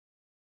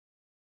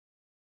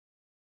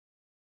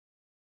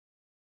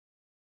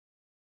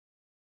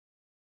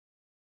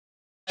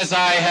As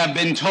I have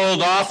been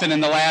told often in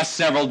the last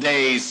several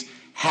days,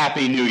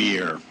 Happy New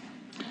Year.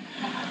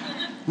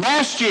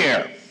 Last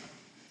year,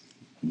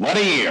 what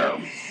a year.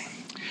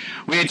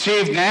 We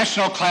achieved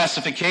national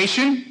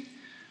classification.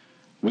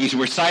 We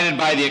were cited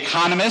by The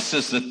Economist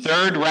as the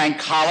third-ranked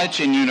college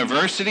and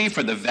university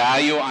for the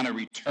value on a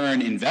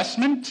return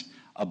investment,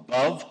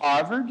 above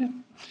Harvard.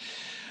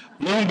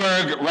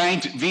 Bloomberg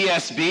ranked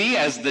VSB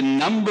as the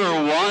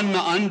 #1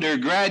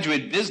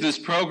 undergraduate business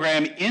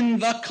program in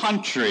the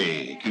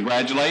country.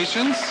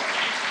 Congratulations.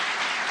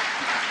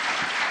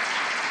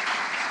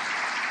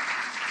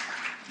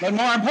 But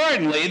more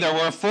importantly, there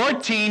were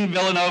 14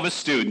 Villanova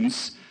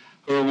students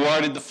who were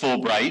awarded the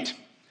Fulbright,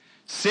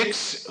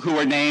 6 who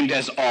were named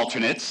as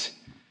alternates,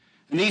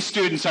 and these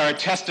students are a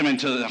testament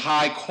to the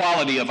high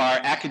quality of our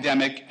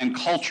academic and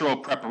cultural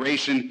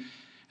preparation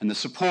and the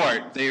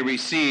support they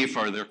receive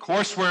for their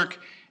coursework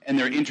and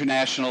their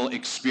international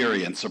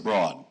experience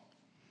abroad.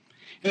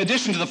 In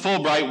addition to the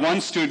Fulbright, 1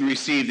 student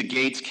received the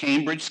Gates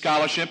Cambridge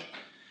Scholarship,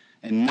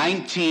 and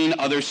 19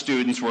 other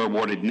students were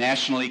awarded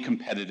nationally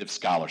competitive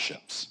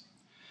scholarships.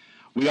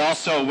 We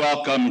also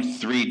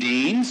welcomed 3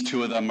 deans.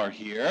 2 of them are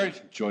here.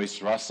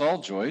 Joyce Russell.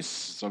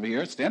 Joyce is over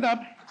here. Stand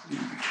up. In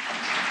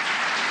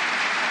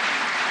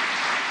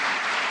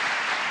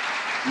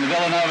the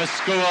Villanova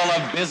School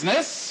of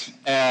Business,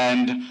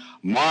 and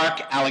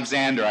Mark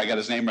Alexander. I got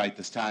his name right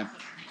this time.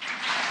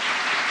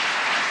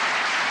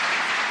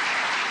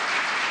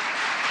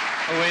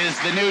 Who is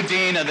the new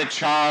dean of the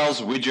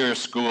Charles Widger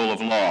School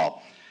of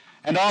Law.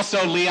 And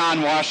also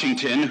Leon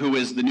Washington, who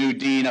is the new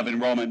dean of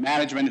Enrollment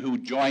Management, who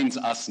joins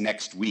us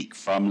next week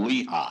from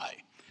Lehigh.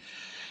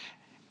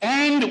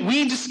 And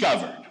we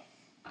discovered,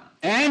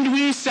 and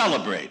we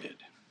celebrated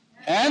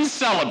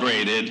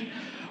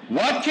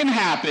what can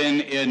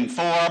happen in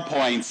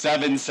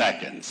 4.7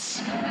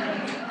 seconds.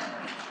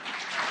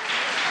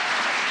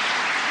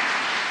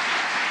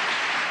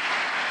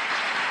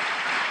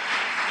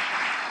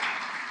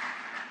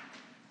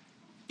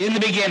 In the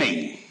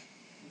beginning,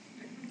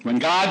 when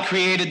God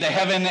created the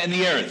heaven and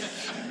the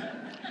earth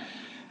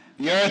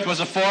was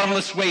a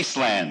formless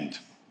wasteland,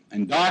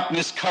 and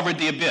darkness covered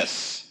the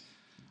abyss,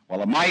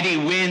 while a mighty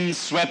wind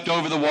swept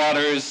over the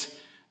waters.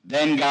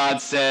 Then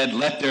God said,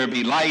 "Let there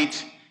be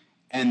light,"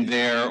 and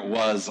there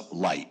was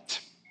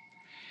light.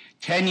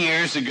 10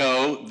 years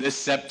ago this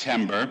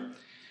September,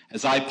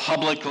 as I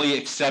publicly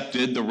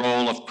accepted the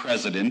role of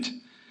president,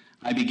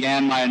 I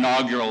began my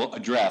inaugural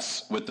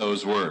address with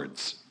those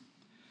words.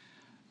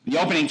 The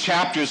opening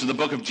chapters of the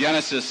book of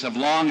Genesis have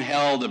long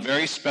held a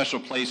very special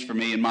place for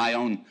me in my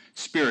own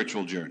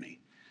spiritual journey.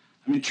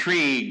 I'm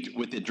intrigued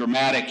with the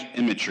dramatic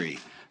imagery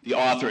the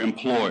author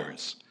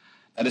employs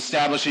that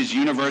establishes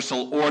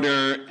universal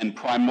order and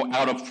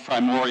out of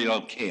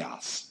primordial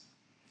chaos.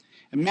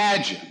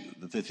 Imagine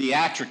the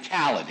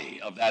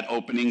theatricality of that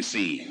opening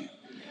scene.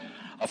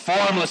 A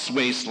formless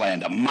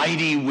wasteland, a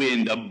mighty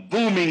wind, a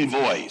booming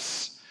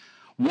voice.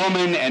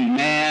 Woman and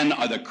man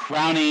are the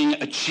crowning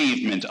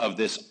achievement of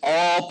this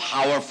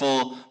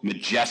all-powerful,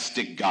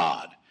 majestic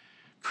God.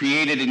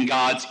 Created in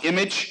God's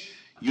image,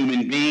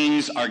 human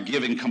beings are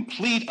given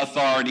complete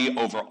authority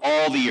over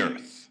all the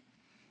earth.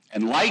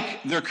 And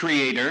like their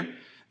creator,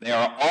 they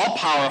are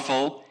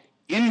all-powerful,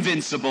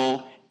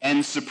 invincible,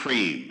 and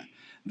supreme.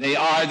 They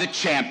are the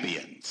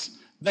champions,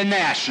 the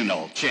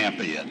national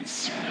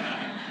champions.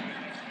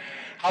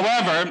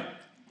 However,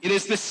 it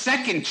is the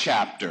second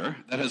chapter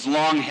that has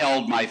long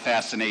held my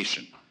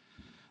fascination.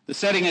 The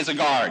setting is a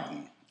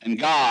garden, and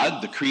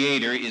God, the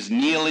creator, is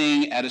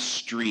kneeling at a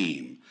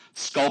stream,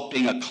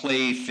 sculpting a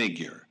clay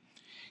figure.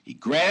 He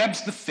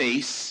grabs the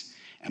face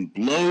and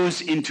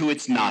blows into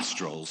its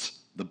nostrils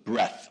the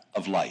breath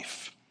of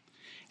life.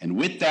 And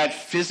with that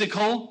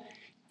physical,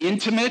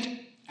 intimate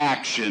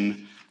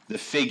action, the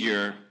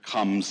figure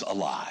comes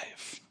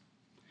alive.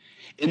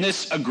 In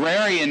this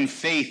agrarian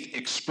faith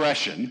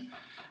expression,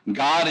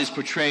 God is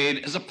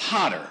portrayed as a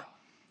potter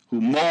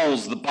who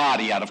molds the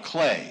body out of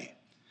clay.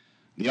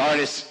 The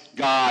artist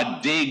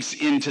God digs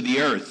into the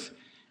earth,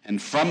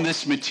 and from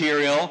this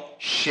material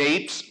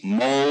shapes,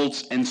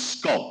 molds, and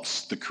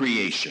sculpts the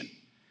creation.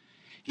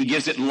 He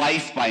gives it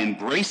life by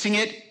embracing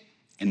it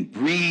and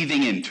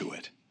breathing into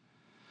it.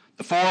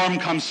 The form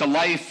comes to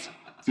life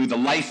through the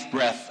life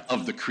breath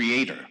of the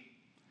Creator.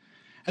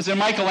 As in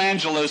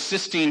Michelangelo's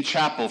Sistine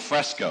Chapel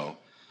fresco,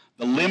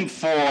 the limp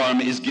form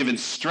is given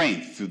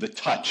strength through the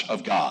touch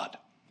of God.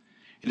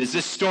 It is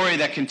this story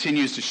that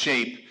continues to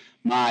shape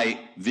my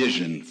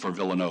vision for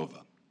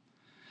Villanova.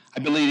 I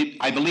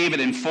believe it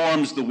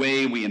informs the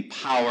way we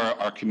empower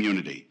our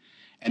community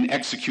and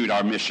execute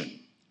our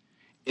mission.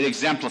 It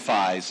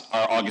exemplifies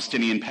our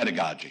Augustinian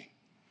pedagogy.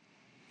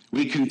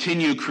 We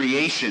continue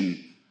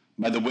creation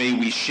by the way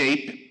we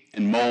shape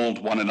and mold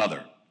one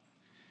another.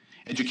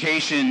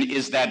 Education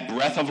is that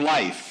breath of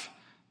life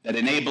that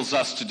enables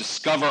us to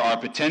discover our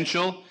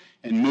potential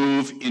and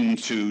move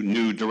into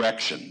new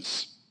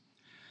directions.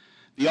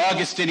 The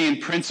Augustinian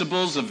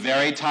principles of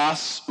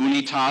veritas,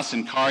 unitas,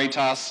 and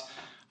caritas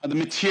are the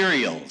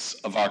materials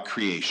of our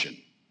creation.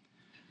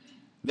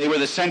 They were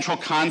the central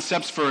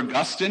concepts for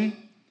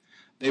Augustine.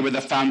 They were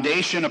the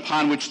foundation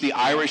upon which the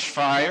Irish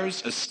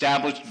friars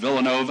established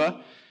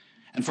Villanova.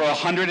 And for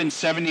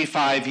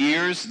 175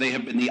 years, they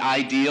have been the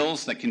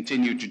ideals that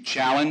continue to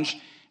challenge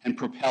and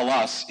propel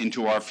us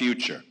into our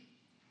future.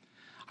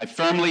 I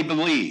firmly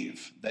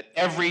believe that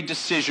every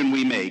decision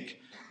we make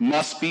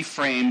must be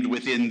framed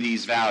within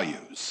these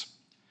values.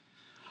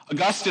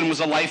 Augustine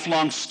was a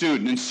lifelong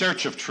student in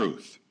search of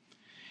truth.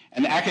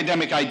 And the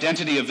academic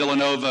identity of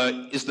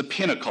Villanova is the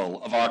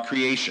pinnacle of our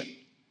creation.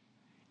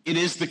 It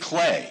is the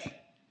clay,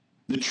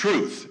 the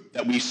truth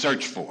that we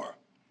search for.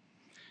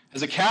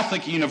 As a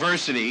Catholic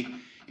university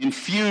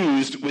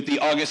infused with the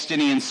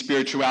Augustinian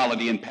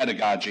spirituality and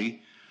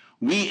pedagogy,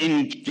 we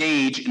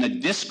engage in a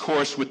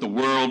discourse with the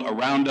world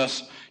around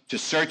us to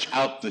search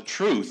out the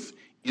truth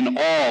in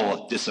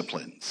all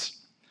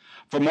disciplines.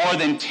 For more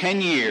than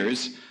 10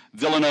 years,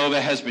 Villanova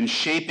has been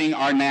shaping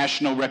our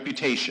national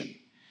reputation,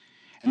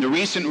 and the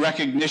recent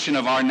recognition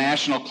of our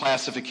national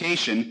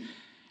classification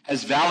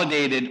has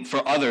validated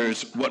for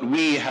others what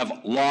we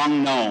have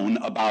long known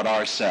about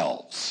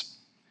ourselves.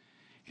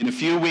 In a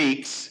few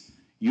weeks,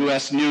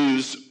 U.S.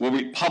 News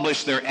will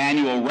publish their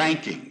annual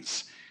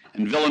rankings,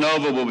 and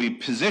Villanova will be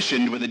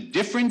positioned with a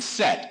different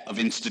set of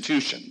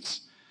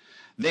institutions.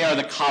 They are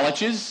the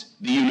colleges,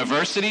 the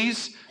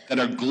universities that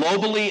are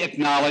globally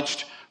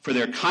acknowledged for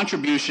their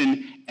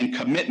contribution and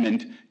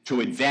commitment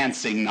to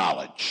advancing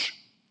knowledge.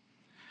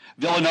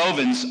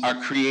 Villanovans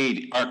are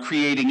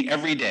creating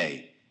every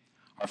day.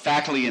 Our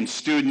faculty and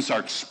students are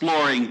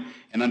exploring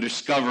and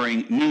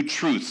undiscovering new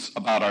truths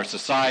about our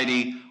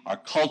society, our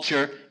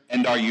culture,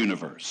 and our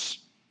universe.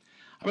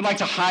 I would like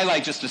to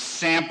highlight just a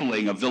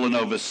sampling of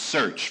Villanova's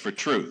search for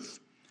truth.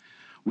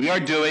 We are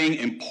doing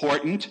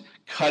important,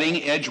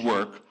 cutting-edge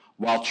work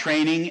while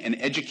training and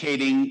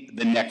educating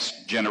the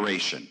next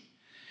generation.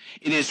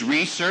 It is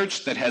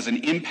research that has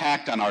an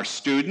impact on our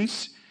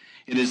students.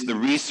 It is the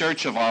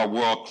research of our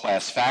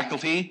world-class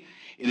faculty.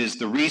 It is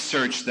the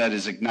research that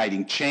is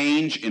igniting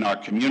change in our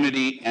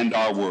community and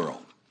our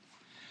world.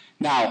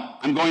 Now,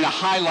 I'm going to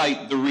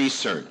highlight the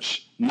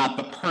research, not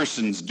the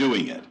persons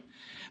doing it,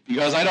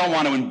 because I don't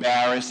want to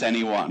embarrass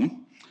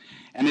anyone,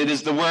 and it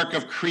is the work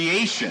of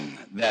creation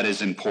that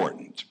is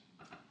important.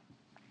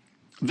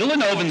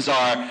 Villanovans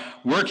are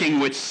working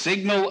with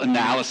signal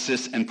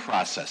analysis and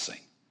processing,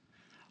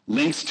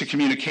 links to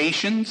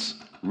communications,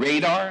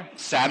 radar,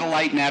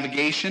 satellite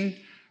navigation,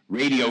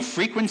 radio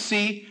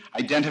frequency,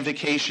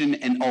 identification,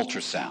 and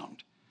ultrasound.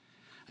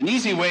 An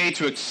easy way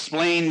to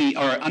explain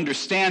or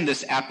understand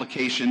this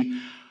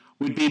application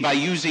would be by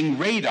using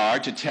radar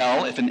to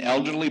tell if an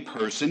elderly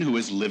person who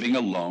is living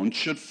alone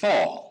should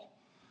fall.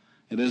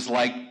 It is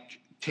like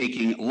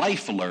taking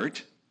Life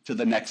Alert to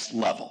the next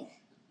level.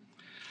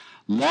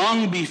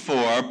 Long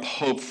before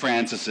Pope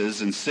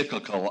Francis's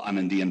encyclical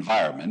on the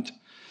environment,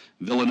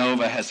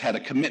 Villanova has had a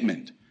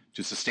commitment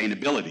to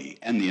sustainability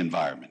and the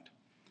environment.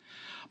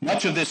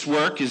 Much of this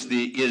work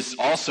is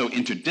also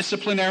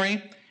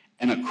interdisciplinary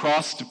and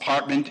across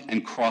department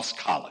and cross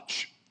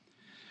college.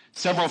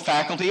 Several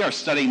faculty are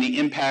studying the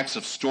impacts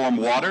of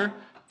stormwater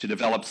to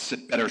develop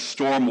better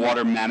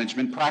stormwater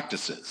management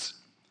practices.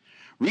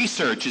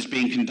 Research is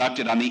being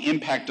conducted on the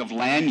impact of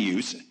land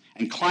use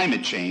and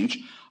climate change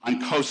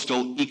on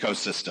coastal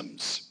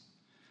ecosystems.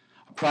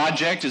 A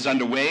project is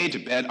underway to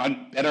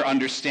better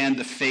understand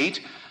the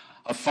fate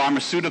of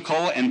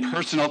pharmaceutical and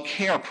personal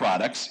care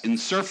products in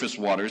surface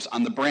waters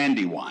on the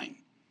Brandywine.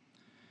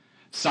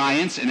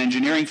 Science and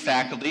engineering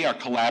faculty are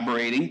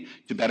collaborating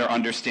to better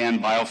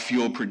understand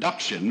biofuel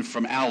production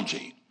from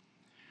algae.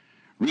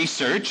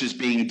 Research is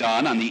being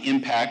done on the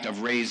impact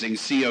of raising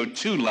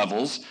CO2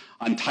 levels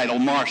on tidal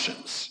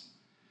marshes.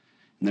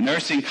 In the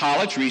nursing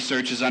college,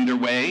 research is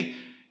underway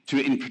to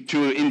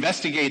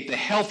investigate the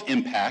health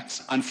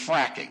impacts on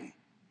fracking.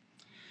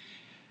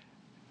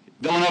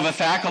 Villanova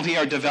faculty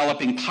are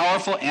developing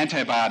powerful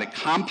antibiotic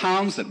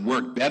compounds that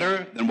work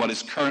better than what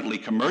is currently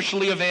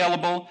commercially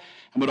available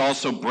and would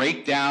also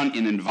break down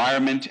in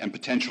environment and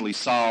potentially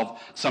solve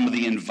some of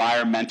the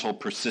environmental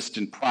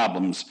persistent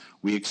problems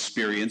we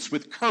experience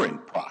with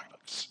current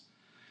products.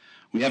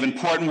 We have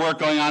important work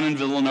going on in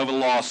Villanova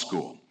Law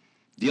School,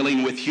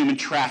 dealing with human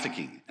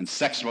trafficking and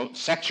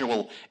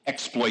sexual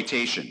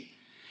exploitation,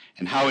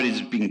 and how it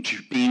is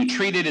being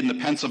treated in the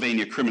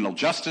Pennsylvania criminal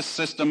justice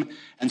system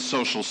and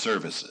social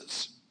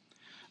services.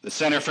 The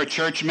Center for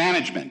Church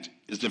Management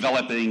is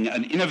developing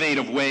an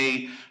innovative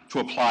way to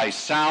apply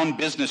sound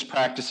business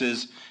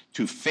practices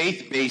to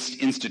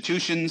faith-based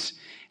institutions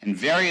and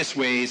various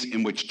ways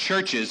in which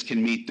churches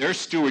can meet their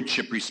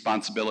stewardship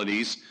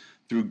responsibilities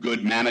through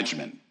good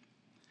management.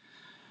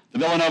 The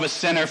Villanova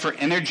Center for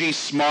Energy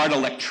Smart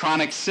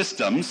Electronic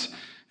Systems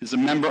is a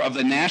member of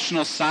the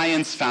National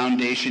Science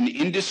Foundation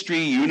Industry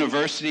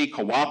University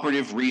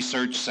Cooperative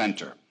Research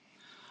Center.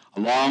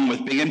 Along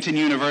with Binghamton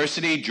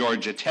University,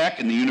 Georgia Tech,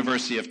 and the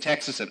University of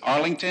Texas at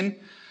Arlington,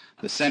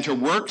 the center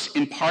works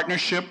in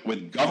partnership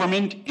with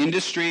government,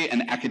 industry,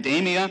 and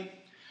academia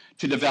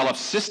to develop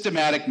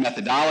systematic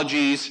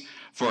methodologies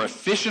for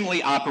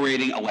efficiently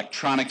operating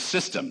electronic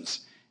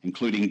systems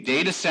including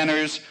data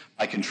centers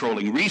by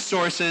controlling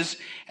resources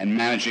and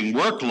managing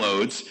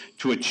workloads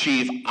to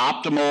achieve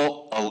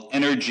optimal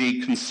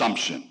energy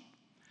consumption.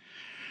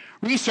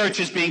 Research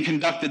is being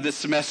conducted this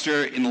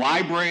semester in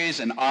libraries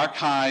and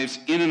archives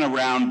in and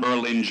around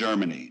Berlin,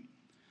 Germany.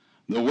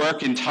 The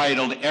work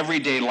entitled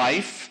Everyday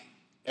Life,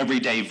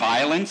 Everyday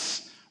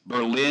Violence,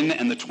 Berlin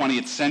and the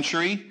 20th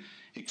Century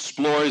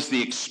explores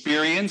the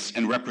experience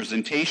and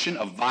representation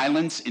of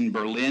violence in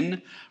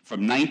Berlin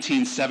from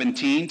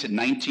 1917 to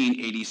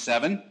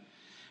 1987,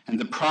 and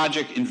the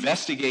project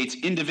investigates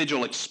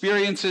individual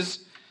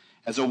experiences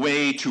as a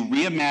way to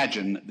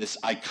reimagine this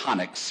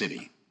iconic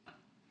city.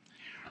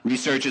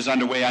 Research is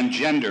underway on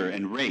gender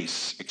and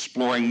race,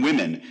 exploring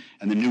women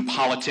and the new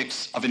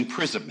politics of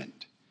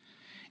imprisonment.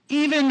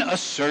 Even a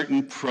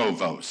certain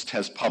provost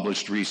has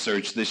published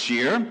research this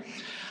year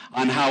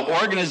on how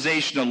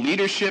organizational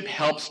leadership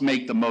helps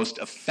make the most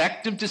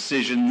effective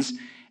decisions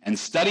and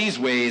studies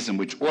ways in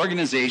which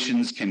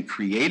organizations can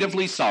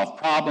creatively solve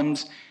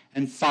problems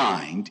and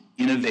find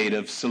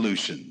innovative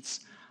solutions.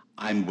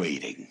 I'm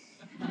waiting.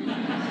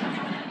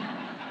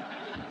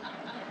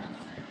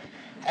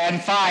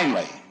 And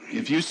finally,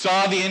 if you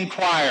saw the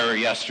Inquirer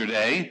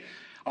yesterday,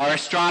 our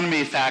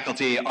astronomy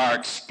faculty are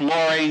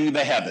exploring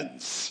the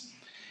heavens,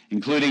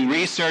 including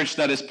research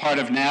that is part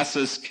of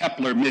NASA's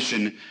Kepler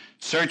mission,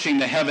 searching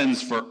the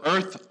heavens for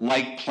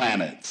Earth-like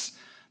planets.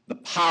 The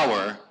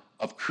power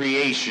of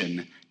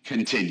creation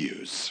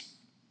continues.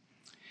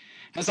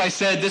 As I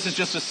said, this is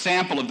just a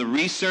sample of the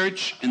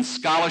research and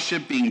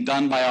scholarship being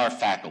done by our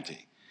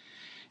faculty.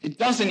 It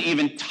doesn't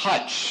even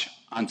touch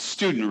on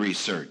student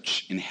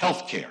research in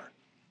healthcare,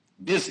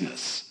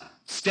 business,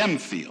 STEM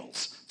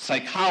fields,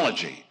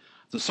 psychology,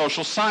 the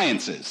social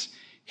sciences,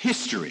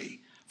 history,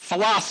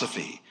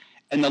 philosophy,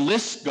 and the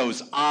list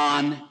goes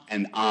on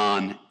and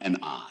on and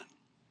on.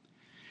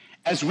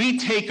 As we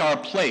take our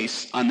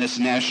place on this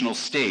national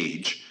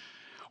stage,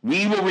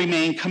 we will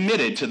remain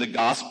committed to the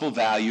gospel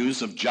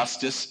values of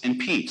justice and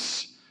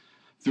peace.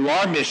 Through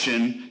our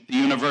mission, the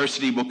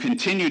university will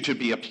continue to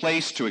be a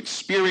place to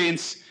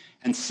experience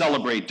and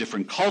celebrate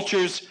different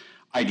cultures,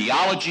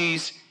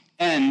 ideologies,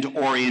 and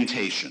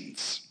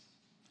orientations.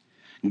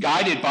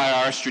 Guided by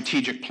our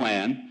strategic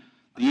plan,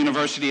 the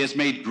university has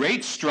made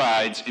great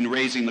strides in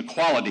raising the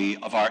quality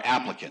of our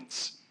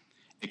applicants,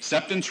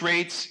 acceptance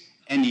rates,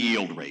 and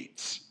yield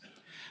rates.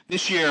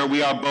 This year,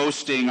 we are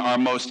boasting our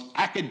most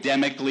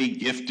academically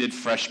gifted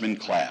freshman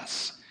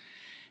class.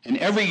 And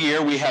every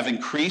year, we have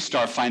increased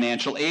our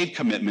financial aid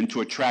commitment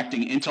to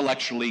attracting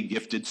intellectually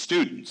gifted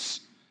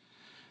students.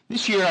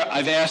 This year,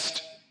 I've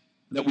asked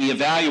that we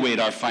evaluate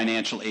our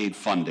financial aid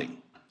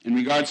funding in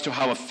regards to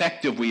how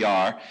effective we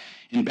are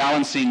in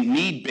balancing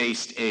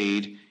need-based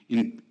aid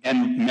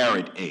and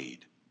merit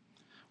aid.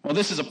 While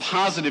this is a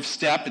positive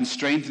step in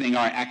strengthening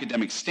our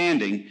academic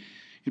standing,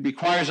 it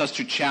requires us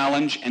to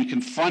challenge and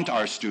confront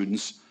our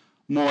students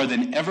more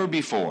than ever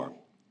before,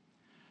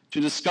 to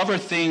discover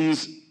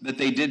things that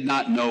they did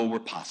not know were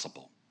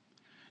possible,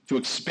 to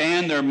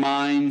expand their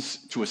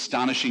minds to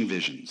astonishing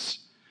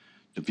visions,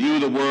 to view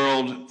the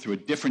world through a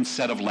different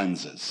set of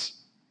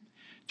lenses,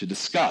 to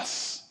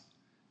discuss,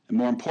 and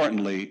more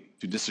importantly,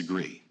 to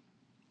disagree.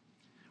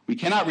 We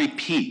cannot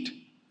repeat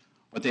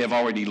what they have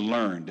already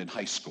learned in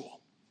high school.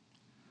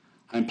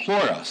 I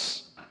implore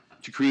us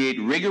to create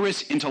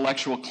rigorous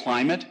intellectual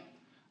climate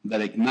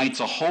that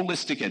ignites a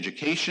holistic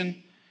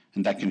education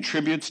and that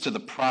contributes to the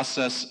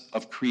process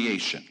of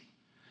creation.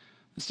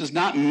 This does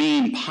not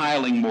mean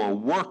piling more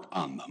work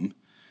on them,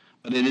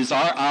 but it is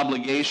our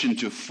obligation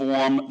to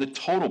form the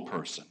total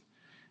person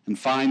and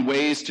find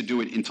ways to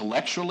do it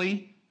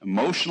intellectually,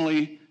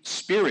 emotionally,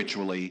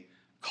 spiritually,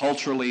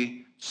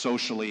 culturally,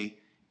 socially,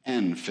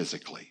 and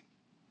physically.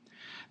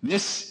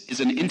 This is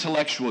an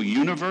intellectual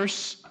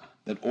universe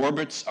that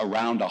orbits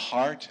around a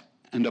heart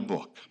and a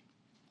book.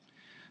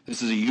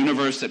 This is a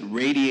universe that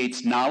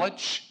radiates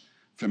knowledge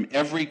from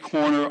every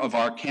corner of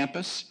our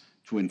campus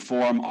to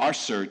inform our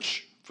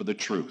search for the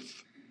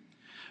truth.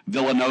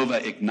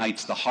 Villanova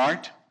ignites the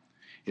heart,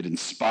 it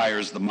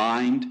inspires the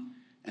mind,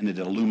 and it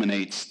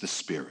illuminates the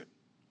spirit.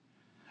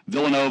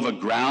 Villanova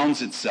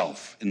grounds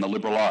itself in the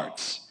liberal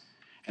arts,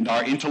 and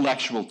our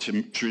intellectual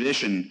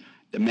tradition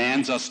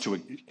demands us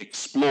to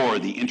explore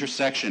the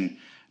intersection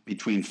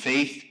between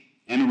faith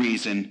and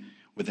reason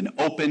with an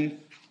open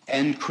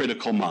and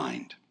critical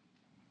mind.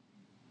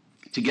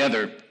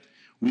 Together,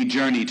 we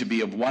journey to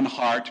be of one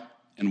heart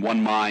and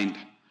one mind.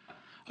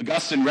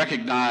 Augustine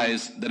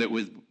recognized that it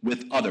was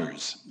with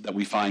others that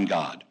we find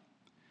God.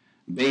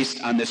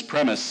 Based on this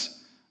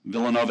premise,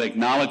 Villanova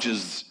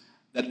acknowledges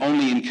that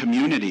only in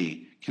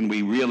community can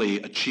we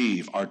really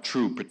achieve our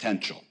true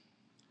potential.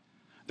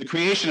 The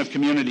creation of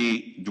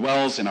community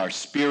dwells in our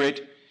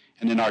spirit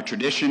and in our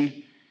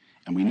tradition,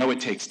 and we know it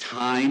takes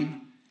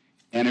time,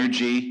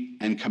 energy,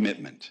 and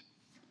commitment.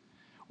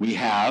 We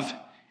have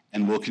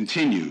and will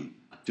continue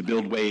to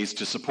build ways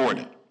to support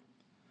it.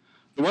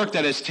 The work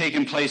that has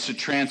taken place to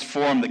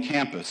transform the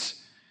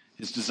campus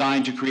is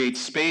designed to create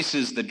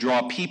spaces that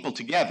draw people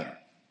together,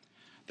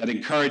 that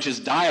encourages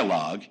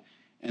dialogue,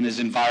 and is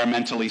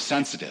environmentally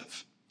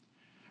sensitive.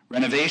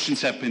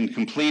 Renovations have been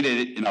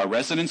completed in our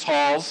residence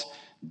halls,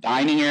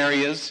 dining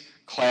areas,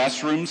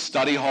 classrooms,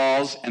 study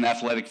halls, and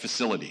athletic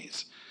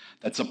facilities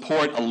that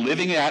support a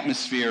living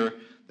atmosphere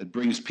that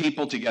brings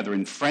people together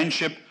in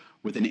friendship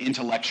with an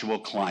intellectual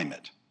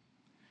climate.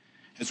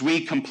 As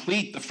we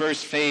complete the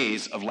first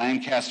phase of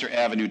Lancaster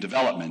Avenue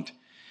development,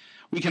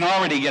 we can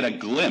already get a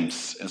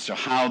glimpse as to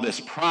how this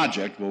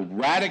project will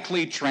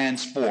radically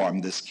transform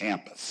this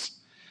campus.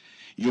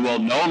 You will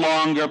no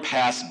longer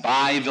pass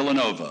by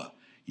Villanova.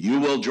 You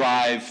will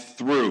drive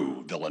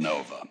through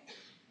Villanova.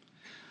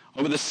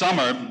 Over the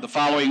summer, the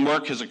following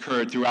work has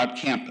occurred throughout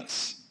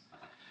campus.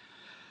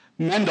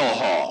 Mendel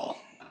Hall.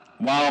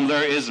 While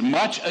there is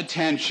much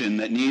attention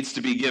that needs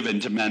to be given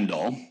to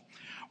Mendel,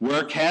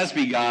 work has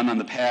begun on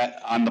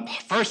the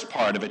first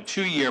part of a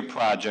 2-year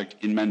project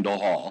in Mendel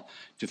Hall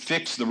to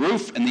fix the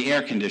roof and the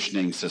air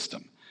conditioning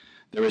system.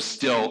 There is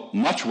still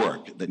much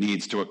work that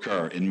needs to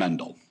occur in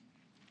Mendel.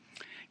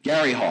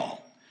 Gary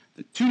Hall.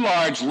 The 2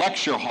 large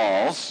lecture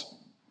halls,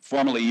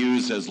 formerly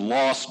used as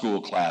law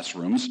school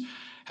classrooms,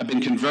 have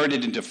been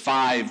converted into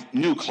 5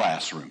 new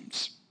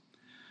classrooms.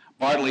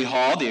 Bartley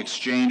Hall, the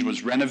Exchange,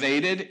 was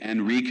renovated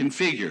and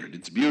reconfigured.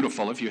 It's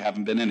beautiful if you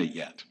haven't been in it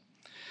yet.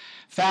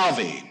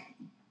 Falvey.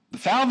 The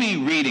Falvey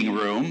Reading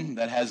Room,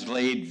 that has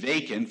laid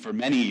vacant for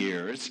many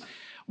years,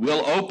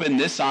 will open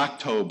this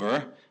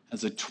October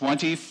as a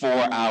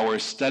 24-hour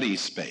study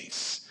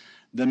space.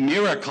 The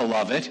miracle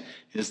of it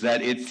is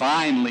that it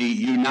finally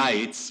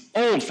unites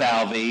Old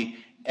Falvey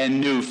and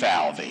New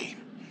Falvey.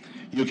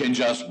 You can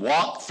just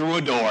walk through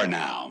a door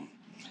now.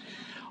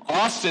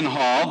 Austin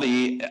Hall,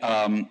 the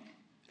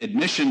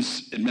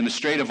admissions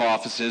administrative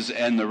offices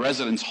and the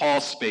residence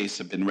hall space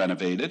have been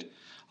renovated.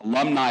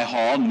 Alumni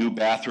Hall, new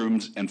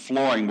bathrooms and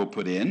flooring were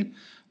put in.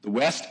 The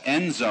West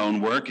End Zone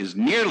work is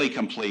nearly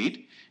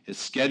complete. It's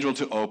scheduled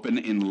to open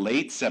in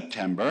late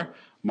September.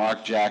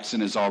 Mark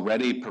Jackson is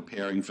already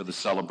preparing for the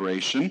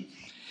celebration.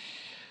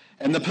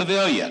 And the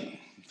pavilion.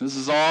 This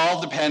is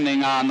all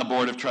depending on the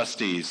Board of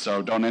Trustees,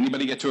 so don't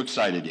anybody get too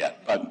excited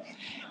yet. But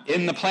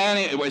in the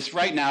planning,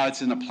 right now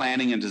it's in the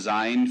planning and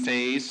design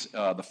phase.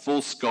 The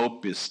full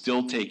scope is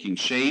still taking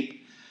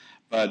shape,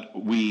 but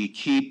we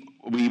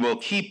will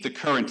keep the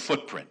current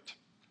footprint.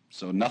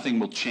 So nothing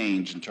will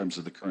change in terms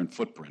of the current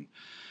footprint.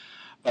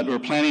 But we're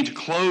planning to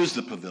close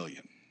the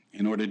pavilion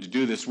in order to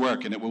do this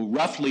work, and it will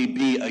roughly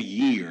be a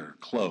year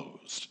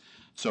closed.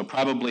 So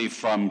probably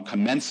from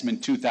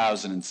commencement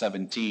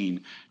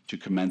 2017 to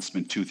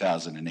commencement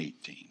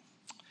 2018.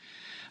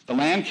 The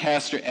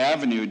Lancaster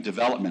Avenue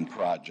Development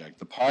Project,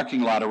 the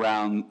parking lot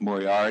around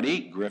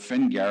Moriarty,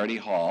 Griffin, Garrity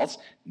Halls,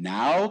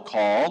 now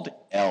called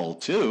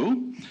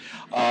L2,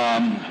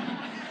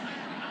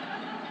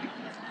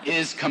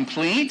 is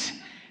complete,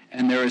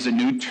 and there is a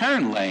new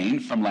turn lane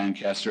from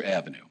Lancaster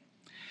Avenue.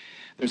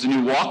 There's a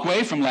new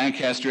walkway from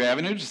Lancaster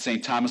Avenue to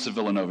St. Thomas of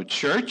Villanova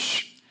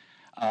Church.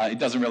 It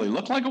doesn't really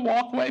look like a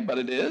walkway, but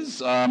it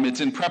is.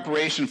 It's in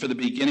preparation for the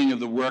beginning of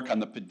the work on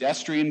the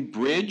pedestrian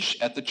bridge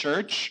at the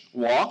church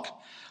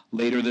walk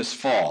later this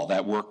fall.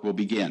 That work will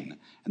begin.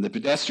 And the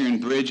pedestrian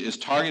bridge is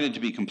targeted to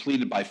be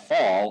completed by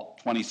fall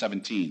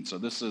 2017, so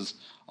this is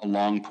a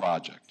long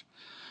project.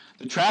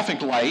 The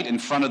traffic light in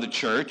front of the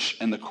church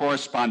and the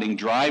corresponding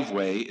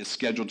driveway is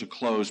scheduled to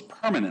close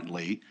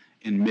permanently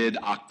in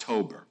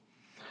mid-October.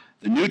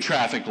 The new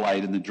traffic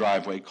light in the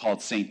driveway,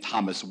 called St.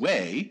 Thomas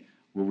Way,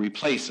 will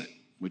replace it,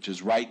 which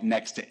is right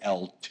next to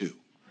L2.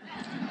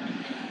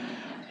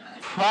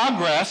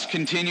 Progress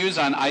continues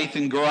on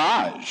Ithan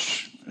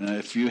Garage.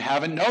 If you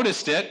haven't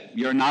noticed it,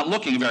 you're not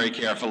looking very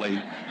carefully,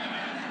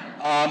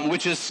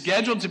 which is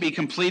scheduled to be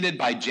completed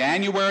by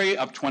January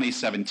of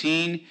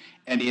 2017,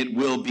 and it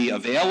will be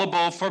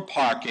available for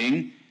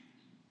parking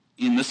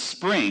in the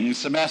spring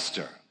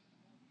semester.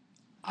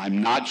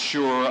 I'm not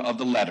sure of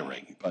the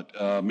lettering, but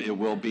it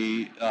will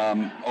be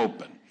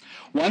open.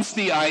 Once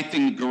the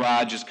Ithan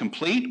Garage is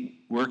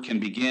complete, work can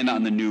begin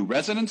on the new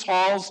residence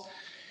halls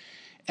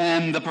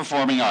and the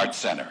Performing Arts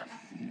Center.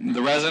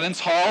 The residence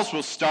halls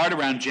will start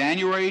around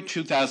January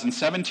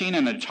 2017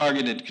 and are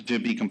targeted to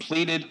be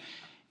completed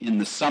in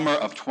the summer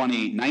of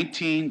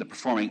 2019. The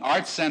Performing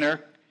Arts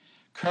Center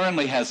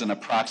currently has an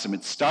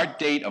approximate start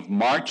date of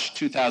March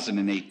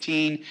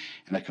 2018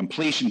 and a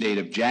completion date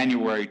of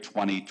January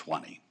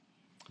 2020.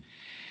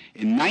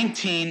 In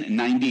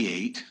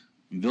 1998,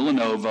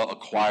 Villanova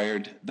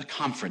acquired the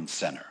Conference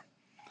Center.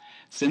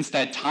 Since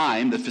that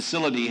time, the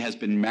facility has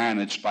been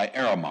managed by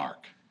Aramark.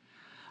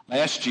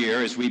 Last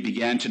year, as we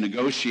began to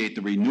negotiate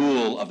the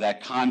renewal of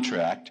that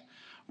contract,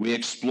 we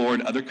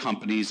explored other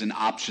companies and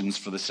options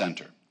for the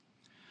center.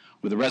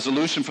 With a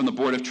resolution from the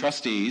Board of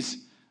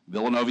Trustees,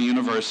 Villanova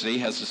University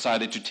has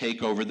decided to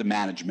take over the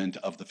management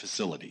of the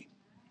facility.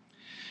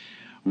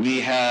 We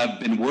have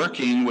been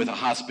working with a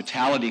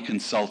hospitality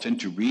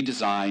consultant to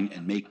redesign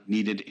and make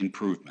needed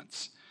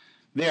improvements.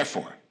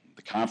 Therefore,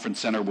 the Conference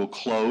Center will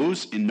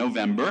close in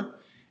November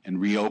and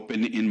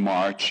reopen in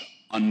March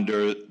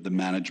under the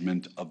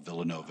management of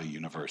Villanova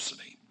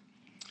University.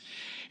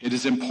 It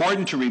is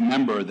important to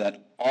remember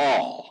that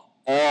all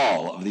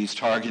all of these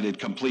targeted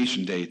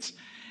completion dates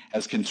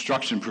as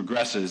construction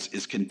progresses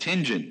is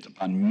contingent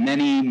upon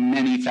many,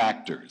 many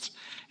factors,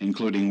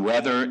 including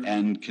weather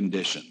and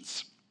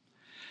conditions.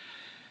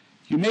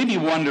 You may be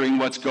wondering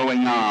what's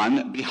going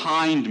on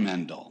behind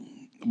Mendel.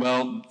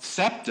 Well,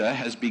 SEPTA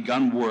has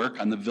begun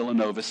work on the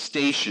Villanova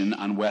station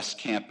on West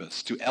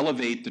Campus to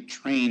elevate the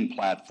train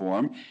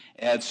platform,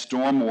 add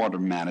stormwater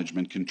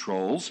management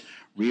controls,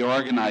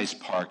 reorganize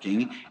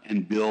parking,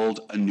 and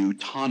build a new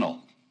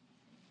tunnel.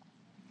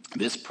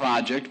 This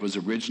project was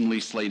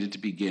originally slated to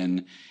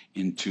begin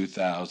in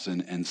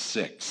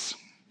 2006.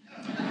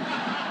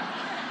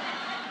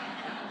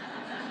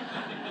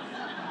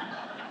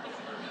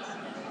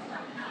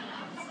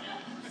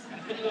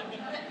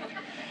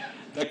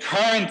 The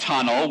current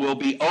tunnel will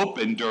be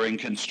open during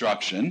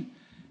construction,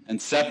 and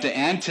SEPTA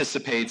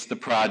anticipates the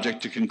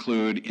project to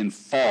conclude in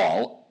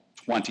fall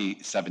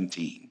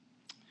 2017.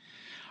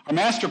 Our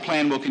master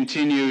plan will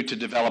continue to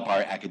develop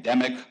our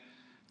academic,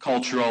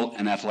 cultural,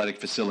 and athletic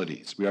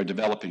facilities. We are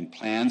developing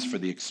plans for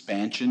the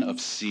expansion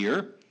of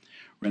SEER,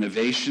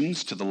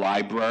 renovations to the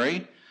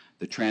library,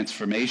 the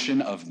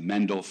transformation of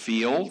Mendel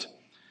Field,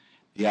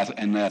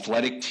 and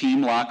athletic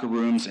team locker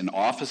rooms and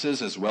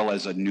offices, as well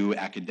as a new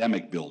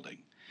academic building.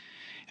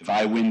 If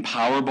I win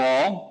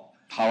Powerball,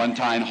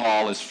 Hollentine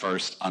Hall is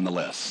first on the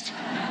list.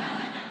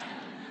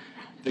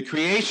 The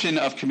creation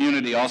of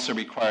community also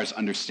requires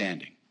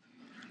understanding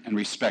and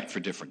respect for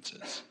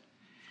differences.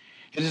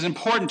 It is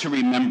important to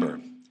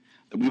remember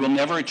that we will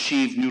never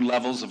achieve new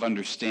levels of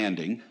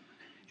understanding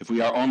if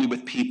we are only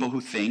with people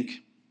who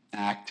think,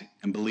 act,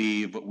 and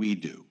believe what we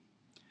do.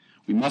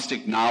 We must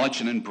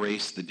acknowledge and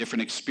embrace the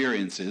different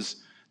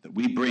experiences that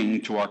we bring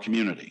to our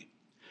community.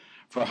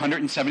 For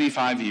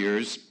 175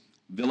 years,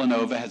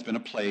 Villanova has been a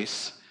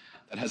place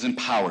that has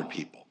empowered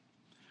people.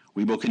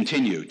 We will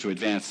continue to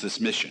advance this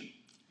mission.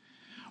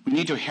 We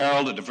need to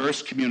herald a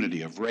diverse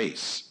community of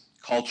race,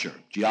 culture,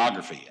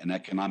 geography, and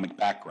economic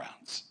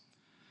backgrounds.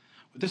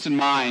 With this in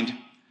mind,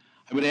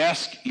 I would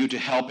ask you to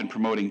help in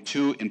promoting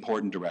two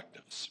important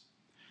directives.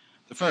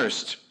 The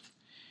first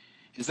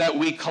is that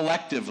we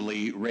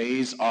collectively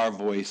raise our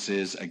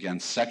voices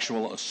against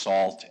sexual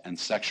assault and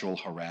sexual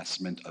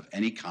harassment of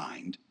any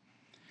kind,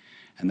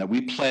 and that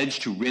we pledge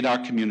to rid our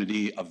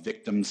community of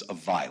victims of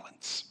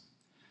violence.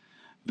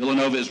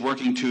 Villanova is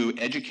working to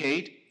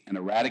educate and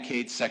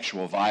eradicate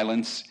sexual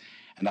violence,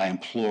 and I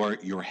implore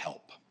your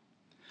help.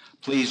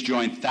 Please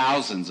join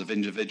thousands of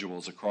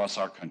individuals across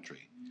our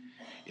country.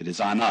 It is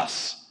on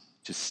us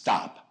to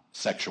stop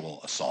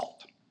sexual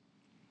assault.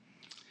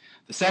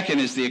 The second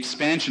is the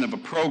expansion of a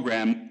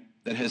program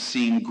that has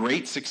seen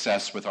great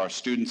success with our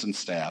students and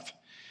staff,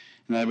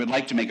 and I would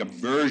like to make a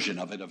version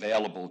of it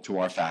available to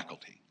our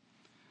faculty.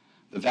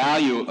 The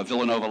value of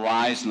Villanova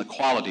lies in the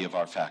quality of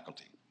our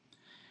faculty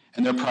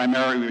and their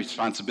primary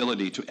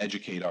responsibility to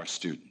educate our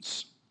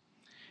students.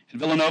 At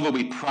Villanova,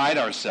 we pride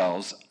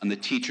ourselves on the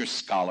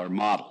teacher-scholar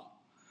model.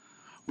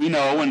 We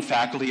know when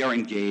faculty are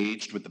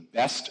engaged with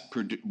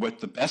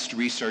the best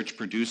research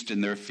produced in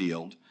their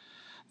field,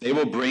 they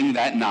will bring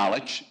that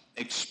knowledge,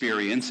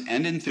 experience,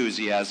 and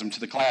enthusiasm to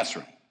the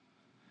classroom.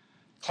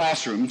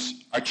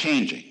 Classrooms are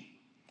changing.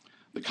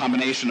 The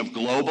combination of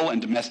global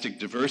and domestic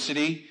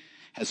diversity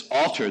has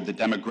altered the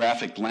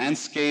demographic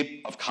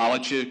landscape of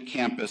college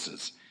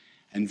campuses,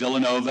 and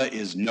Villanova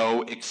is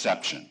no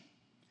exception.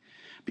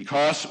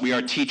 Because we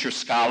are teacher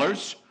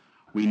scholars,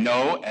 we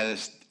know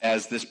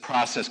as this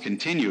process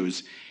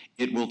continues,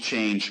 it will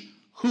change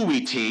who we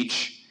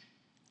teach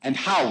and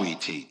how we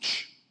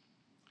teach.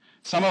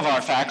 Some of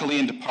our faculty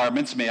and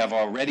departments may have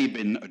already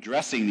been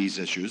addressing these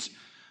issues,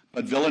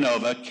 but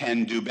Villanova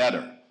can do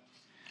better.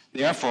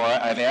 Therefore,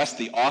 I've asked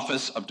the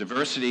Office of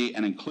Diversity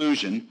and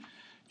Inclusion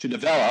to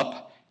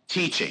develop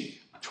Teaching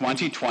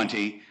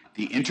 2020,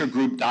 the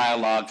Intergroup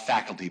Dialogue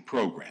Faculty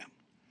Program.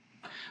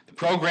 The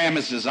program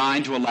is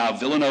designed to allow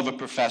Villanova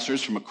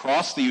professors from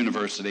across the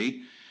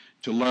university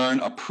to learn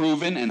a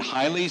proven and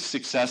highly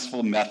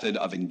successful method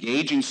of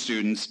engaging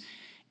students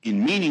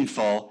in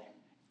meaningful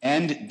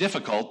and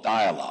difficult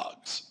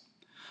dialogues.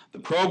 The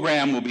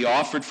program will be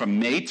offered from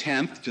May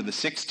 10th to the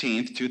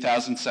 16th,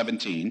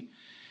 2017,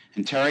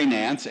 and Terry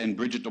Nance and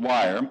Bridget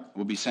Dwyer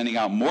will be sending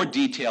out more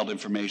detailed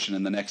information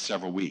in the next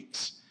several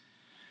weeks.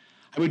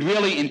 I would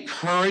really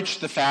encourage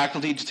the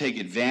faculty to take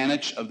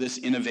advantage of this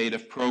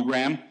innovative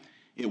program.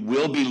 It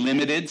will be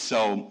limited,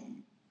 so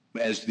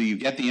as you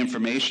get the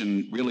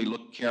information, really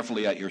look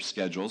carefully at your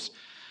schedules.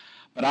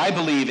 But I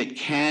believe it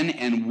can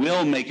and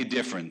will make a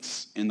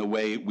difference in the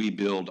way we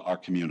build our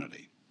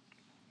community.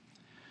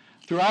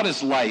 Throughout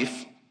his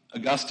life,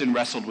 Augustine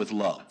wrestled with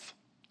love.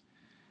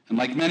 And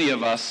like many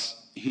of us,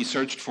 he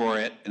searched for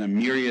it in a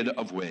myriad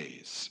of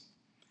ways.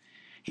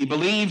 He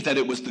believed that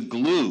it was the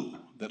glue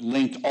that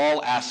linked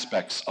all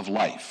aspects of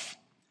life.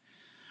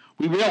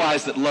 We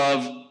realize that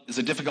love is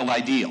a difficult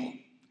ideal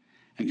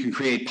and can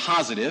create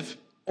positive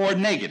or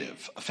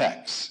negative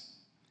effects.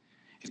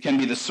 It can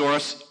be the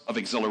source of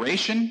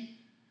exhilaration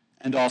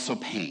and also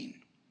pain.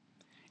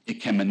 It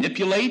can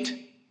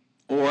manipulate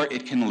or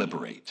it can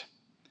liberate.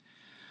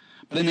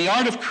 But in the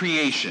art of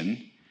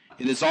creation,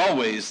 it is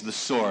always the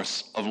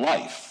source of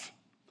life.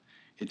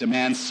 It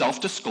demands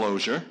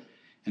self-disclosure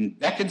and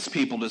beckons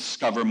people to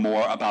discover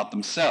more about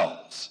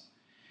themselves.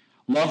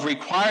 Love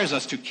requires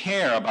us to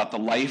care about the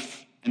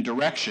life and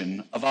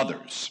direction of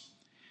others.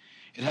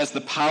 It has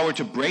the power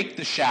to break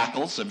the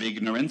shackles of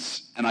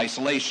ignorance and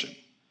isolation.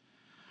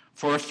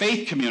 For a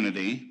faith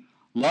community,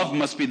 love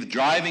must be the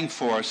driving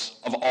force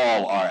of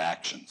all our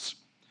actions.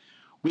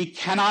 We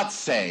cannot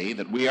say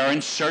that we are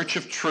in search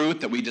of truth,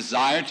 that we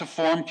desire to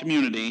form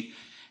community,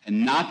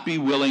 and not be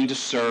willing to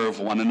serve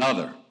one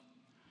another.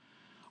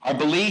 Our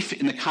belief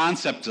in the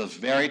concepts of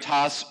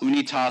veritas,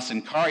 unitas,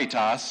 and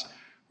caritas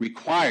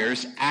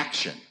requires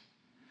action.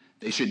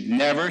 They should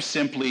never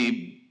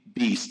simply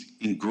be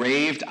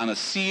engraved on a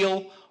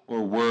seal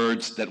or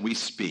words that we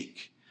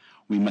speak.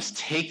 We must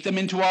take them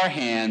into our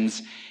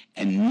hands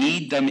and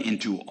knead them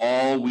into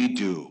all we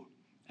do.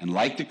 And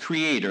like the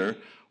Creator,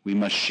 we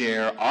must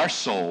share our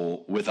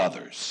soul with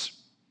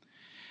others.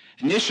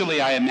 Initially,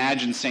 I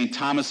imagined St.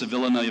 Thomas of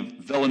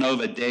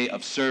Villanova Day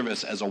of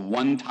Service as a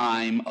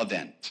one-time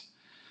event,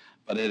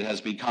 but it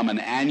has become an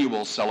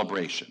annual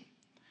celebration.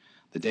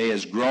 The day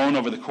has grown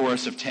over the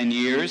course of 10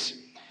 years,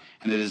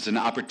 and it is an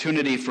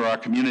opportunity for our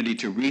community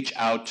to reach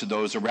out to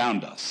those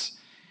around us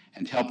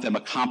and help them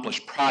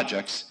accomplish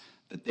projects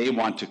that they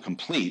want to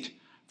complete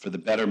for the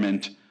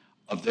betterment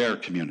of their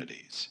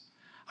communities.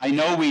 I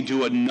know we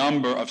do a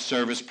number of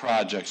service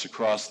projects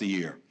across the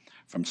year,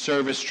 from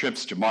service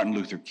trips to Martin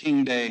Luther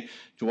King Day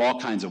to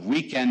all kinds of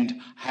weekend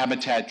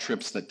habitat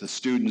trips that the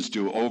students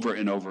do over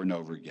and over and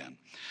over again.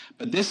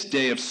 But this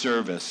day of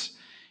service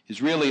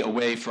is really a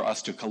way for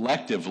us to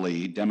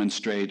collectively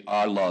demonstrate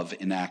our love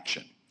in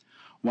action.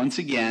 Once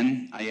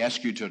again, I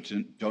ask you to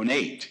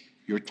donate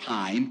your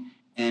time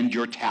and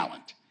your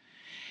talent.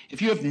 If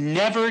you have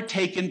never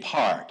taken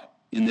part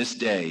in this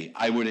day,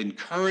 I would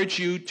encourage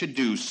you to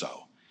do so.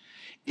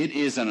 It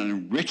is an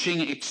enriching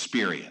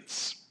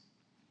experience.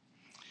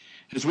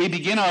 As we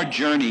begin our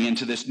journey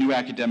into this new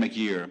academic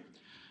year,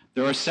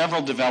 there are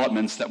several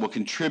developments that will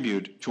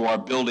contribute to our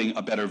building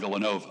a better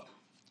Villanova.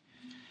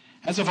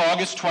 As of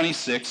August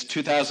 26,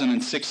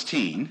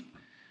 2016,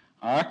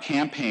 our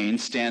campaign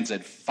stands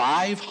at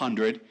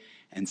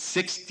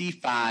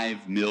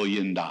 $565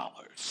 million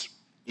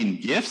in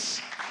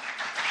gifts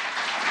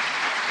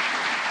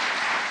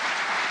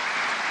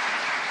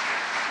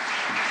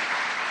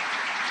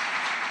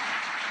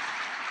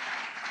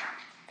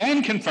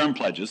and confirmed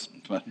pledges.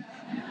 But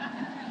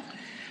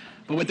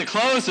with the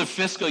close of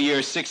fiscal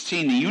year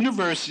 16, the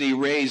university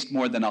raised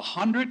more than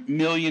 $100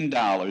 million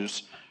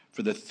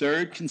for the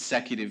third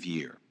consecutive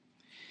year,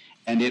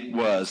 and it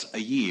was a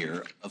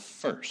year of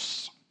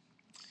firsts.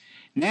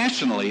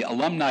 Nationally,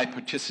 alumni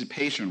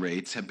participation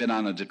rates have been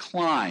on a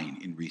decline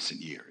in recent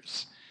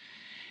years.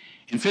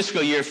 In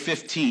fiscal year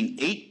 15,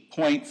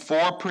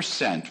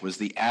 8.4% was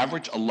the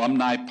average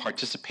alumni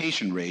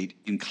participation rate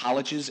in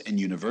colleges and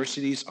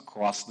universities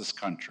across this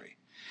country.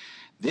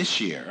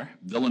 This year,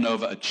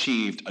 Villanova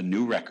achieved a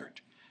new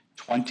record,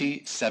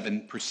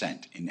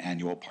 27% in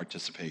annual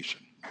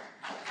participation.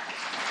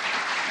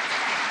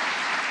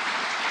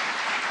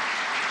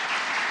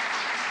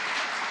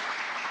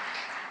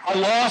 Our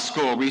law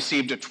school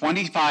received a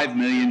 $25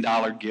 million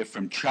gift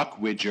from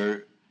Chuck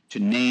Widger to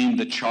name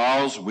the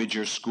Charles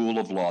Widger School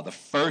of Law, the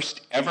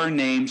first ever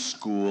named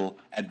school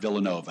at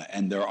Villanova,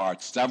 and there are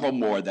several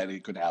more that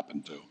it could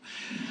happen to.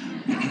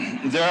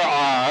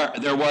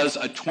 There was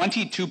a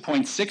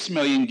 $22.6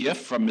 million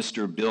gift from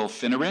Mr. Bill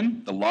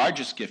Finneran, the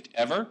largest gift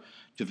ever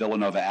to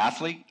Villanova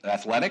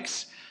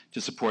Athletics, to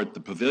support the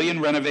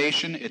pavilion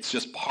renovation. It's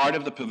just part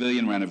of the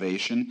pavilion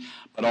renovation,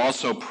 but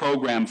also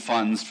program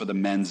funds for the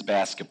men's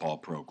basketball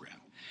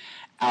program.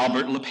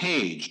 Albert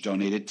LePage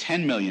donated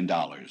 $10 million,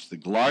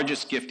 the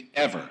largest gift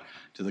ever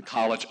to the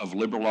College of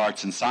Liberal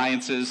Arts and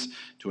Sciences,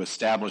 to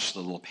establish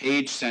the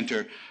LePage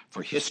Center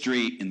for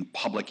History in the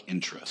Public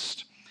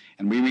Interest.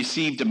 And we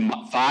received a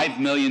 $5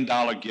 million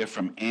gift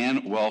from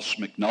Ann Welsh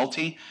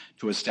McNulty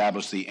to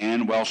establish the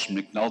Ann Welsh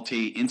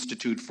McNulty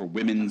Institute for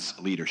Women's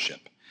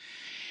Leadership,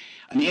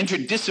 an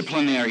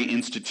interdisciplinary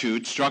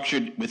institute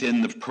structured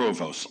within the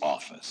provost's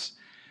office.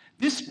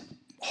 This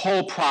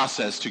whole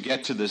process to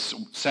get to this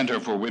Center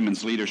for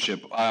Women's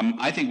Leadership,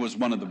 I think was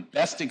one of the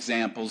best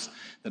examples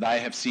that I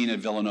have seen at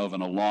Villanova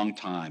in a long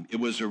time. It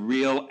was a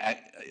real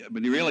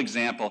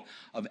example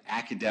of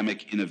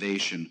academic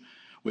innovation,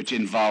 which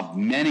involved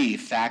many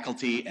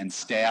faculty and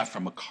staff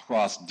from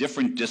across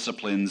different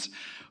disciplines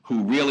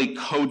who really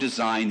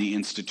co-designed the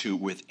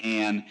Institute with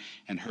Ann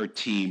and her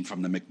team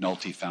from the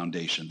McNulty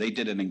Foundation. They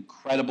did an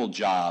incredible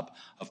job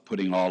of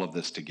putting all of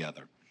this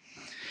together.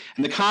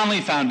 And the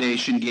Conley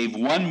Foundation gave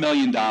 $1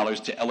 million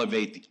to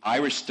elevate the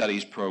Irish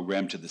Studies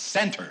program to the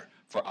Center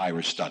for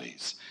Irish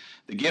Studies.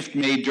 The gift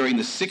made during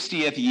the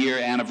 60th year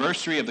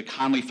anniversary of the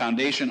Conley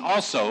Foundation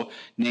also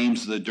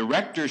names the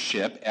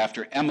directorship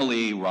after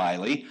Emily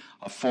Riley,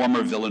 a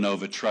former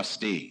Villanova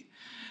trustee.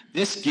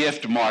 This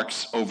gift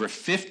marks over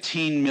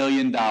 $15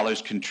 million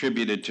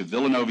contributed to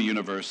Villanova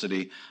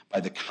University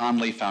by the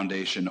Conley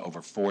Foundation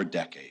over 4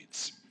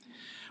 decades.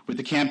 With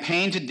the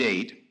campaign to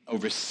date,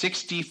 over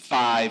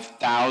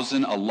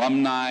 65,000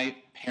 alumni,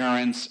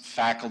 parents,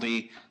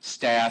 faculty,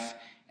 staff,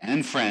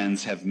 and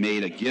friends have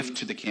made a gift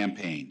to the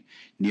campaign.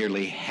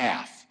 Nearly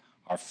half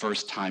are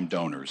first-time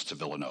donors to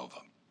Villanova.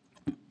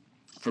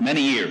 For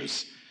many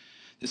years,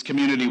 this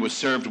community was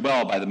served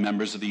well by the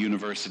members of the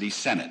University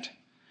Senate.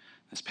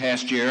 This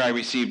past year, I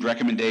received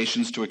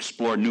recommendations to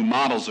explore new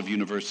models of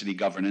university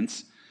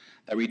governance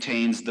that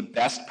retains the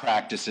best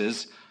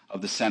practices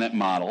of the Senate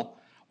model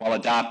while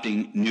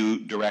adopting new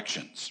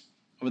directions.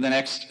 Over the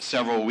next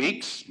several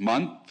weeks,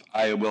 month,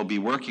 I will be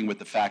working with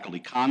the Faculty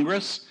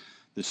Congress,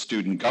 the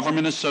Student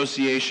Government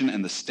Association,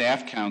 and the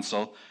Staff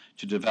Council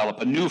to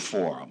develop a new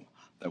forum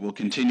that will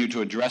continue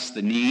to address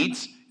the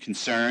needs,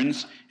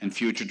 concerns, and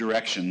future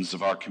directions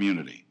of our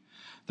community.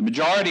 The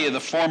majority of the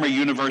former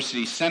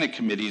University Senate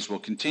committees will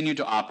continue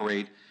to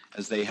operate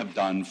as they have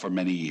done for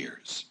many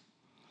years.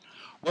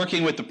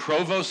 Working with the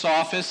Provost's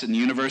Office and the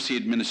University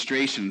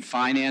Administration and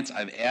Finance,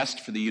 I've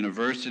asked for the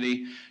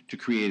university to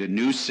create a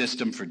new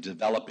system for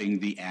developing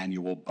the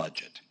annual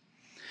budget.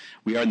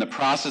 We are in the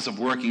process of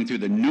working through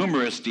the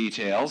numerous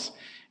details,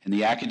 and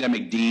the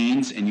academic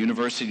deans and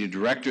university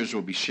directors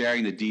will be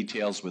sharing the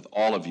details with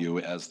all of you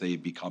as they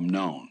become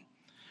known.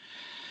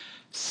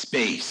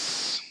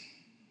 Space.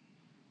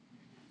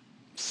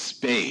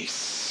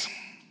 Space.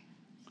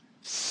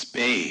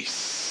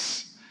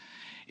 Space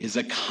is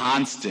a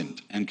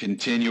constant and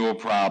continual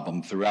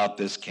problem throughout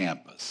this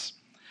campus.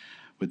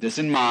 With this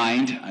in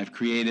mind, I've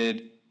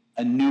created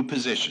a new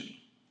position,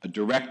 a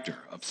director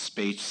of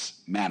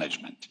space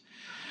management,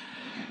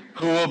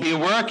 who will be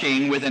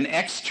working with an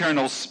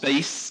external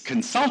space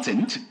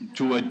consultant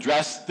to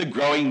address the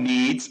growing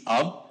needs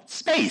of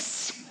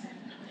space.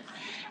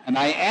 And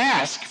I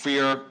ask for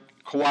your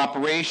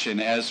cooperation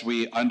as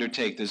we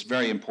undertake this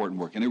very important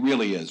work, and it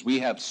really is. We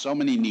have so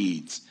many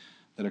needs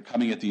that are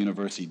coming at the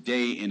university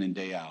day in and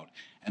day out,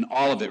 and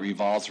all of it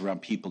revolves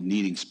around people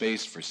needing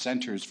space for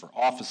centers, for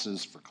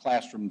offices, for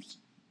classrooms,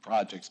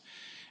 projects,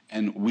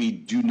 and we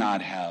do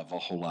not have a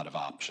whole lot of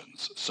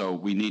options. So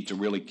we need to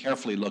really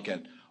carefully look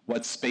at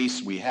what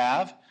space we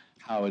have,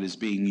 how it is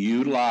being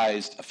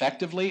utilized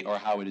effectively, or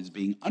how it is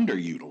being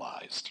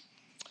underutilized.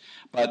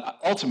 But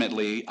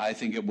ultimately, I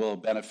think it will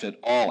benefit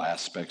all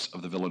aspects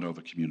of the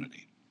Villanova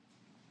community.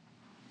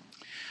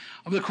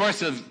 Over the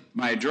course of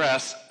my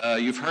address,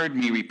 you've heard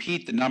me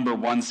repeat the number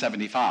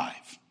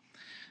 175.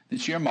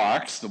 This year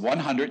marks the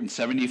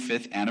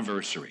 175th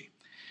anniversary.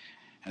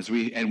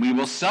 And we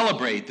will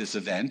celebrate this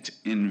event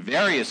in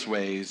various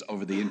ways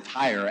over the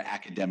entire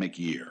academic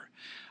year.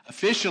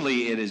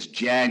 Officially, it is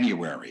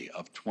January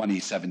of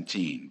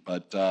 2017,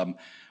 but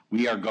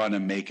we are going to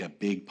make a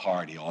big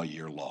party all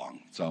year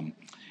long.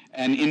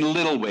 And in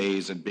little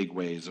ways and big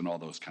ways and all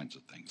those kinds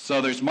of things.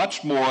 So there's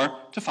much more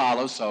to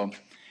follow, so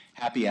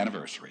happy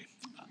anniversary.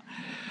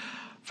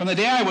 From the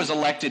day I was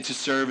elected to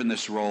serve in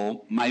this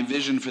role, my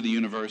vision for the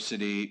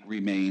university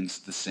remains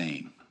the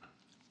same.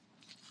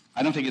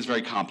 I don't think it's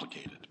very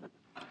complicated.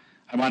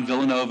 I want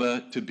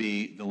Villanova to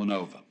be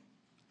Villanova.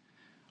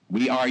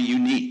 We are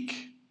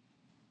unique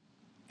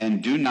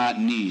and do not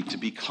need to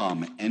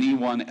become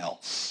anyone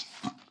else.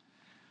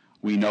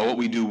 We know what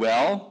we do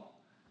well,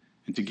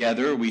 and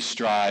together we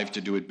strive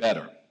to do it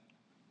better.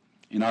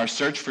 In our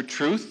search for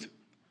truth,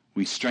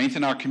 we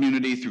strengthen our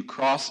community through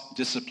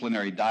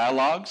cross-disciplinary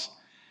dialogues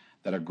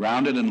that are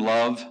grounded in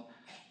love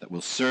that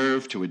will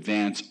serve to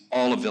advance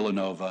all of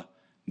Villanova,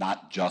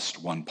 not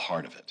just one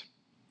part of it.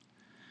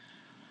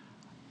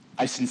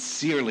 I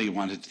sincerely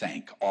want to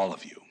thank all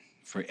of you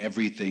for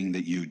everything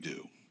that you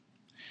do.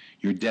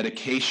 Your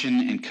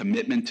dedication and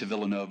commitment to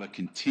Villanova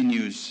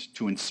continues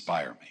to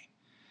inspire me.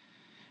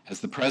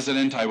 As the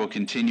president, I will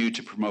continue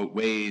to promote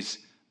ways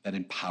that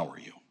empower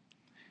you.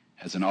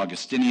 As an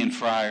Augustinian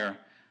friar,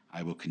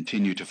 I will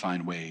continue to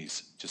find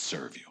ways to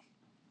serve you.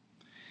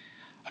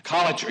 A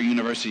college or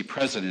university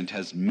president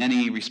has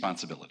many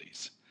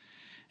responsibilities,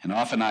 and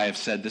often I have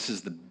said this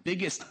is the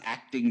biggest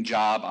acting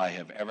job I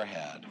have ever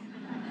had.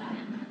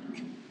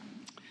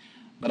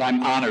 But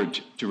I'm honored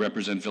to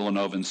represent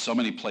Villanova in so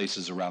many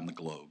places around the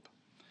globe.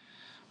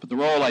 But the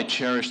role I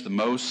cherish the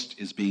most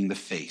is being the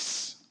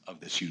face of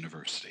this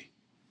university.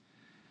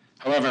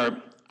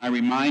 However, I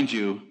remind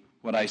you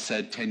what I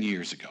said 10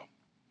 years ago.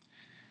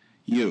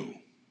 You,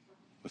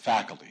 the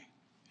faculty,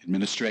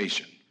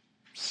 administration,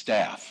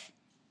 staff,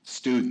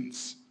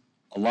 students,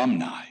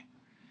 alumni,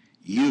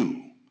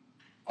 you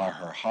are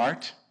her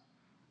heart,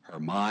 her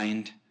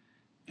mind,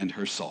 and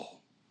her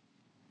soul.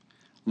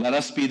 Let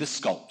us be the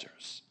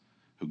sculptors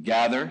who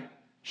gather,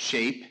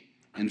 shape,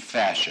 and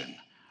fashion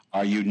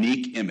our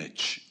unique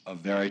image of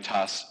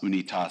Veritas,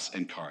 Unitas,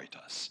 and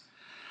Caritas.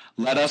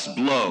 Let us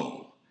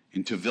blow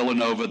into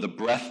Villanova the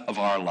breath of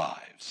our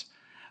lives.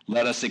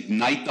 Let us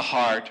ignite the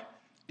heart,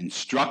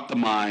 instruct the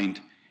mind,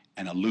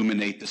 and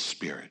illuminate the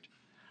spirit.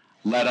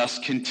 Let us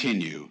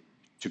continue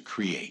to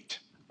create.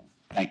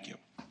 Thank you.